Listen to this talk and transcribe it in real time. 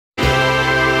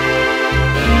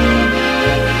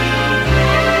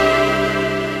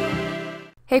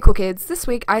Hey cool kids, this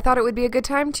week I thought it would be a good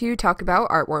time to talk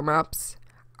about art warm-ups.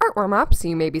 Art warm-ups,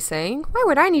 you may be saying, why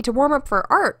would I need to warm up for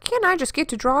art? Can't I just get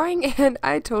to drawing? And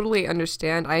I totally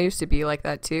understand, I used to be like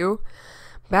that too.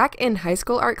 Back in high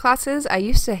school art classes, I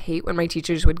used to hate when my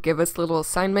teachers would give us little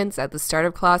assignments at the start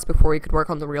of class before we could work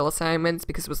on the real assignments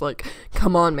because it was like,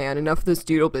 come on man, enough of this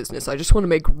doodle business, I just want to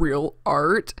make real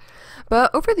art. But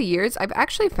over the years, I've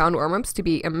actually found warm-ups to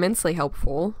be immensely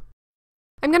helpful.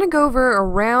 I'm going to go over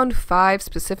around 5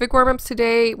 specific warm-ups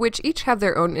today, which each have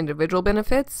their own individual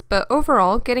benefits, but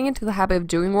overall, getting into the habit of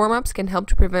doing warm-ups can help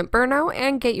to prevent burnout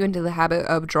and get you into the habit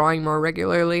of drawing more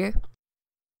regularly.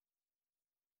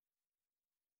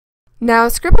 Now,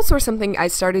 scribbles were something I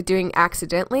started doing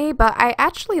accidentally, but I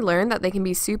actually learned that they can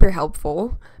be super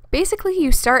helpful. Basically,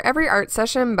 you start every art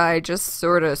session by just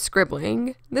sorta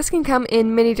scribbling. This can come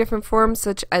in many different forms,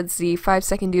 such as the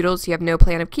 5-second doodles you have no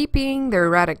plan of keeping, the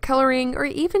erratic coloring, or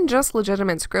even just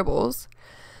legitimate scribbles.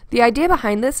 The idea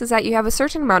behind this is that you have a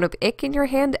certain amount of ink in your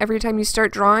hand every time you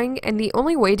start drawing, and the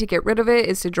only way to get rid of it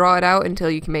is to draw it out until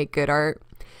you can make good art.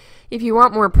 If you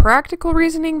want more practical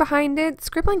reasoning behind it,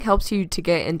 scribbling helps you to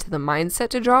get into the mindset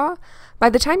to draw. By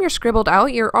the time you're scribbled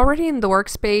out, you're already in the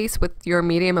workspace with your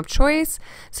medium of choice,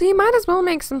 so you might as well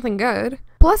make something good.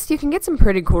 Plus, you can get some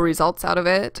pretty cool results out of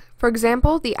it. For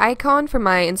example, the icon for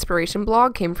my inspiration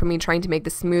blog came from me trying to make the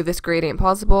smoothest gradient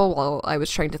possible while I was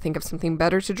trying to think of something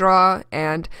better to draw,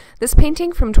 and this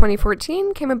painting from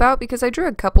 2014 came about because I drew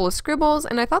a couple of scribbles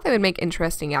and I thought they would make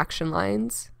interesting action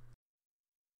lines.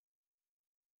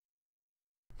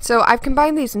 So I've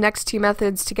combined these next 2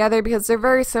 methods together because they're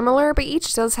very similar, but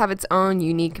each does have its own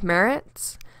unique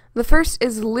merits. The first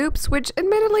is loops, which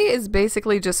admittedly is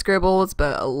basically just scribbles,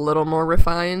 but a little more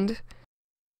refined.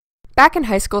 Back in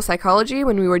high school psychology,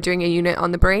 when we were doing a unit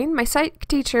on the brain, my psych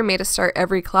teacher made us start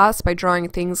every class by drawing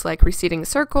things like receding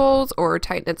circles or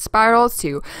tight knit spirals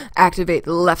to activate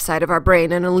the left side of our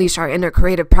brain and unleash our inner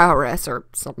creative prowess, or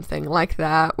something like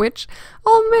that, which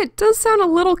I'll admit does sound a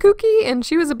little kooky, and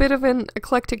she was a bit of an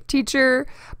eclectic teacher,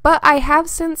 but I have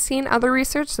since seen other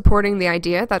research supporting the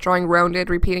idea that drawing rounded,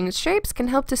 repeating shapes can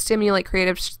help to stimulate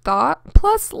creative thought,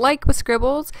 plus, like with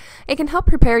scribbles, it can help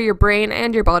prepare your brain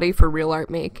and your body for real art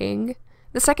making.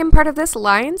 The second part of this,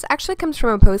 lines, actually comes from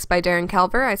a post by Darren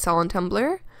Calver I saw on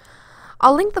Tumblr.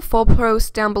 I'll link the full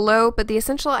post down below, but the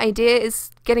essential idea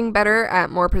is getting better at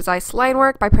more precise line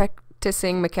work by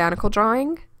practicing mechanical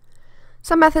drawing.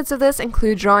 Some methods of this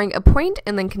include drawing a point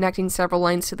and then connecting several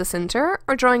lines to the center,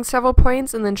 or drawing several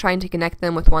points and then trying to connect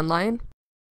them with one line.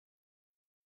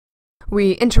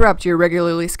 We interrupt your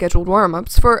regularly scheduled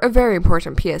warm-ups for a very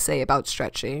important PSA about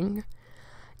stretching.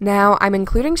 Now, I'm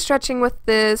including stretching with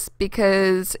this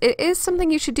because it is something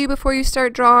you should do before you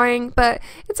start drawing, but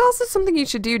it's also something you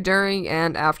should do during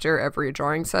and after every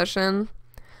drawing session.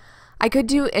 I could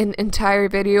do an entire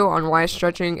video on why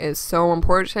stretching is so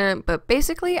important, but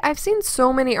basically I've seen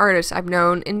so many artists I've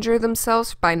known injure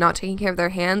themselves by not taking care of their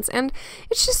hands, and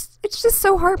it's just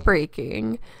so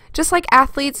heartbreaking. Just like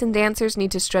athletes and dancers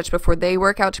need to stretch before they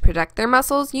work out to protect their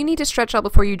muscles, you need to stretch out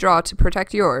before you draw to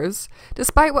protect yours.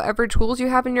 Despite whatever tools you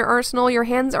have in your arsenal, your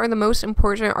hands are the most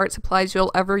important art supplies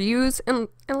you'll ever use, and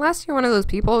unless you're one of those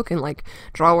people who can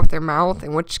draw with their mouth,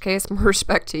 in which case more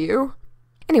respect to you.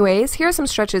 Anyways, here are some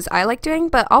stretches I like doing,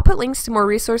 but I'll put links to more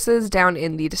resources down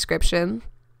in the description.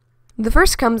 The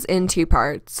first comes in 2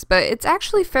 parts, but it's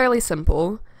actually fairly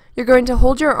simple. You're going to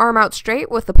hold your arm out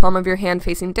straight with the palm of your hand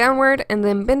facing downward and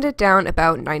then bend it down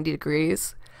about 90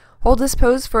 degrees. Hold this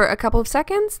pose for a couple of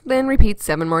seconds, then repeat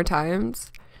 7 more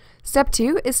times. Step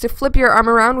 2 is to flip your arm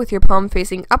around with your palm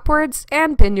facing upwards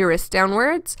and bend your wrist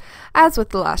downwards, as with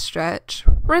the last stretch.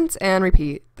 Rinse and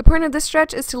repeat. The point of this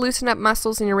stretch is to loosen up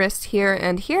muscles in your wrist here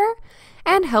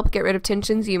and help get rid of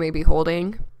tensions you may be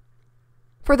holding.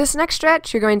 For this next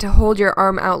stretch, you're going to hold your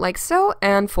arm out like so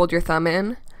and fold your thumb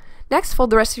in. Next, fold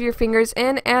the rest of your fingers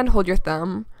in and hold your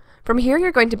thumb. From here,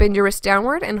 you're going to bend your wrist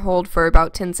downward and hold for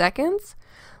about 10 seconds.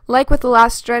 Like with the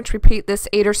last stretch, repeat this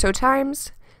 8 or so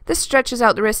times. This stretches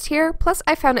out the wrist here, plus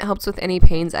I found it helps with any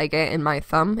pains I get in my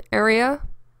thumb area.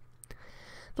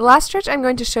 The last stretch I'm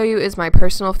going to show you is my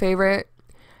personal favorite.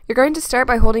 You're going to start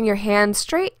by holding your hand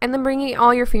straight and then bringing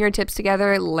all your fingertips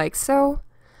together like so.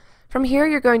 From here,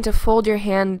 you're going to fold your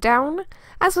hand down.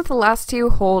 As with the last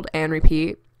 2, hold and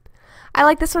repeat. I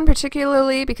like this one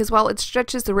particularly because while it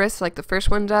stretches the wrist like the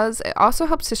first one does, it also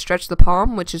helps to stretch the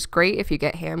palm, which is great if you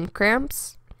get hand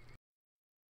cramps.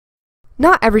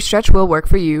 Not every stretch will work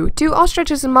for you. Do all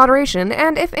stretches in moderation,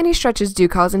 and if any stretches do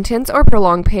cause intense or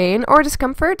prolonged pain or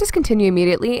discomfort, discontinue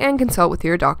immediately and consult with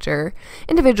your doctor.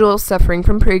 Individuals suffering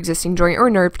from pre-existing joint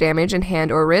or nerve damage in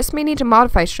hand or wrist may need to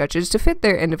modify stretches to fit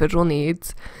their individual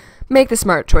needs. Make the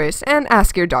smart choice and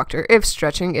ask your doctor if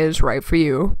stretching is right for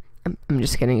you. I'm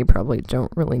just kidding, you probably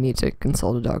don't really need to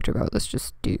consult a doctor about this,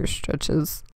 just do your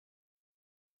stretches.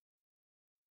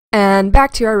 And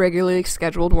back to our regularly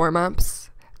scheduled warm-ups.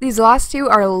 These last two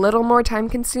are a little more time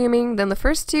consuming than the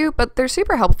first two, but they're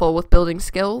super helpful with building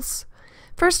skills.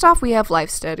 First off, we have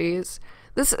life studies.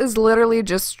 This is literally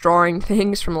just drawing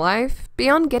things from life.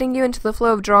 Beyond getting you into the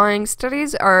flow of drawing,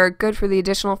 studies are good for the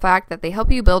additional fact that they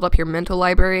help you build up your mental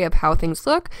library of how things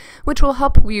look, which will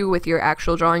help you with your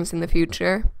actual drawings in the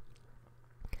future.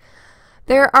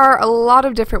 There are a lot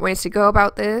of different ways to go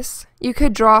about this. You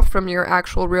could draw from your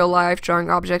actual real life, drawing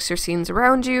objects or scenes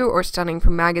around you, or studying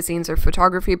from magazines or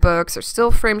photography books, or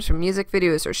still frames from music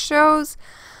videos or shows.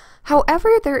 However,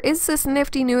 there is this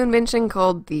nifty new invention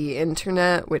called the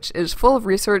internet, which is full of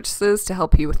resources to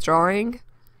help you with drawing.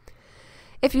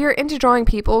 If you're into drawing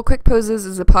people, Quick Poses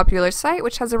is a popular site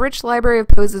which has a rich library of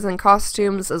poses and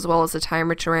costumes, as well as a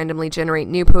timer to randomly generate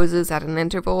new poses at an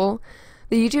interval.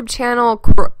 The YouTube channel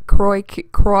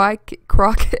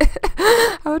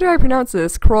how do I pronounce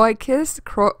this? Croquis.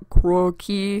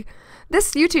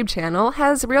 This YouTube channel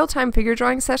has real-time figure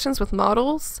drawing sessions with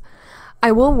models.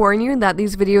 I will warn you that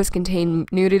these videos contain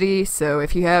nudity, so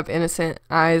if you have innocent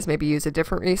eyes, maybe use a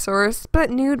different resource, but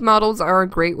nude models are a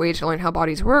great way to learn how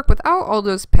bodies work without all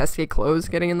those pesky clothes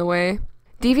getting in the way.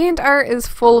 DeviantArt is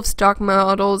full of stock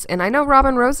models, and I know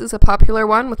Robin Rose is a popular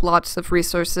one with lots of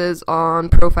resources on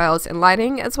profiles and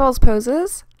lighting, as well as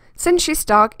poses. Since She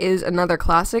Stock is another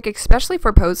classic, especially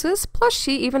for poses, plus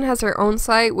she even has her own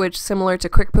site which, similar to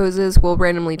Quick Poses, will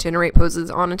randomly generate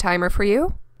poses on a timer for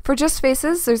you. For just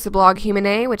faces, there's the blog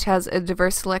Humanae, which has a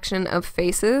diverse selection of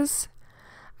faces.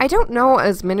 I don't know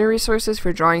as many resources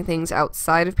for drawing things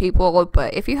outside of people,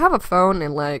 but if you have a phone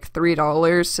and like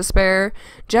 $3 to spare,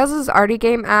 Jazz's Arty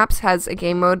Game apps has a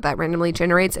game mode that randomly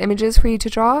generates images for you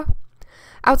to draw.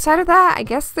 Outside of that, I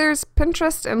guess there's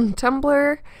Pinterest and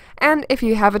Tumblr, and if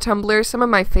you have a Tumblr, some of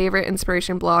my favorite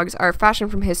inspiration blogs are Fashion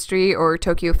from History or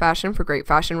Tokyo Fashion for great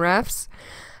fashion refs,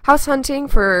 House Hunting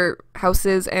for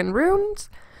houses and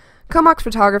rooms, Comox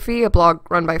Photography, a blog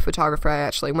run by a photographer I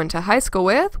actually went to high school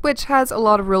with, which has a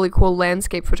lot of really cool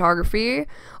landscape photography,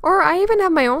 or I even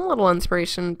have my own little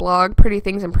inspiration blog, Pretty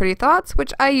Things and Pretty Thoughts,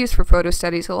 which I use for photo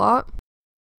studies a lot.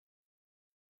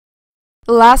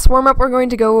 The last warm-up we're going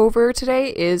to go over today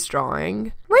is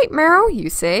drawing. Wait, Meryl, you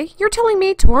say? You're telling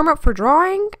me to warm up for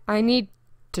drawing? I need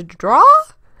to draw?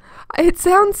 It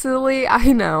sounds silly,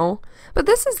 I know, but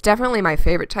this is definitely my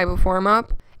favorite type of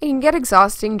warm-up. It can get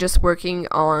exhausting just working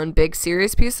on big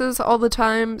serious pieces all the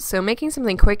time, so making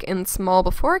something quick and small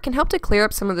before can help to clear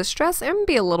up some of the stress and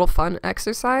be a little fun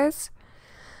exercise.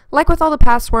 Like with all the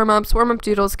past warm-ups, warm-up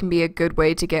doodles can be a good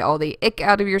way to get all the ick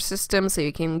out of your system so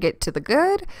you can get to the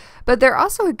good, but they're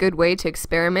also a good way to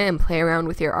experiment and play around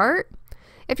with your art.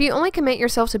 If you only commit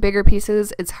yourself to bigger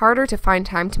pieces, it's harder to find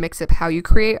time to mix up how you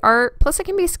create art, plus it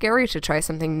can be scary to try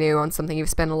something new on something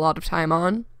you've spent a lot of time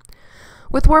on.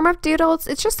 With warm-up doodles,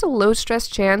 it's just a low-stress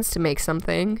chance to make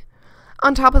something.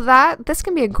 On top of that, this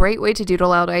can be a great way to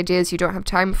doodle out ideas you don't have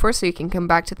time for so you can come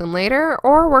back to them later,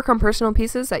 or work on personal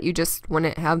pieces that you just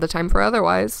wouldn't have the time for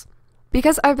otherwise.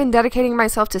 Because I've been dedicating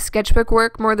myself to sketchbook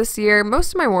work more this year,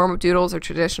 most of my warm-up doodles are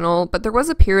traditional, but there was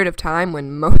a period of time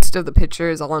when most of the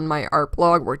pictures on my art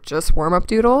blog were just warm-up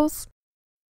doodles.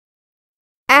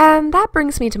 And that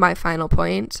brings me to my final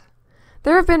point.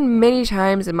 There have been many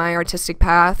times in my artistic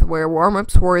path where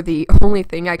warm-ups were the only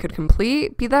thing I could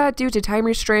complete, be that due to time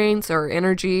restraints or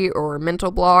energy or mental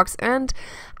blocks, and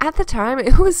at the time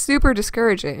it was super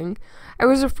discouraging. I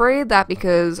was afraid that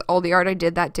because all the art I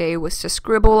did that day was to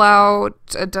scribble out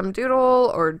a dumb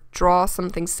doodle or draw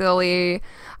something silly,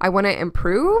 I wouldn't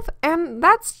improve, and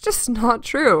that's just not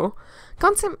true.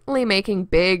 Constantly making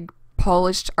big,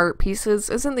 polished art pieces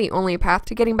isn't the only path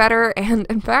to getting better, and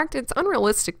in fact, it's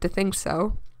unrealistic to think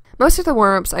so. Most of the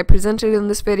warm-ups I presented in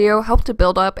this video help to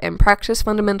build up and practice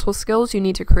fundamental skills you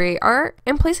need to create art,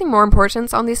 and placing more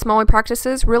importance on these smaller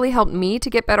practices really helped me to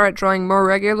get better at drawing more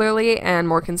regularly and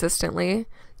more consistently.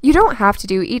 You don't have to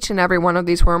do each and every one of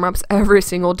these warm-ups every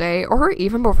single day or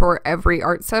even before every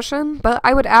art session, but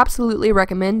I would absolutely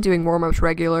recommend doing warm-ups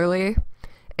regularly.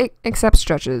 Except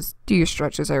stretches. Do your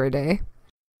stretches every day.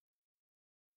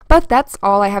 But that's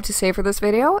all I have to say for this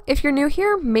video. If you're new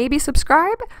here, maybe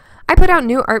subscribe. I put out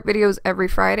new art videos every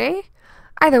Friday.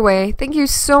 Either way, thank you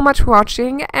so much for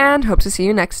watching and hope to see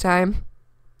you next time.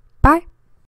 Bye!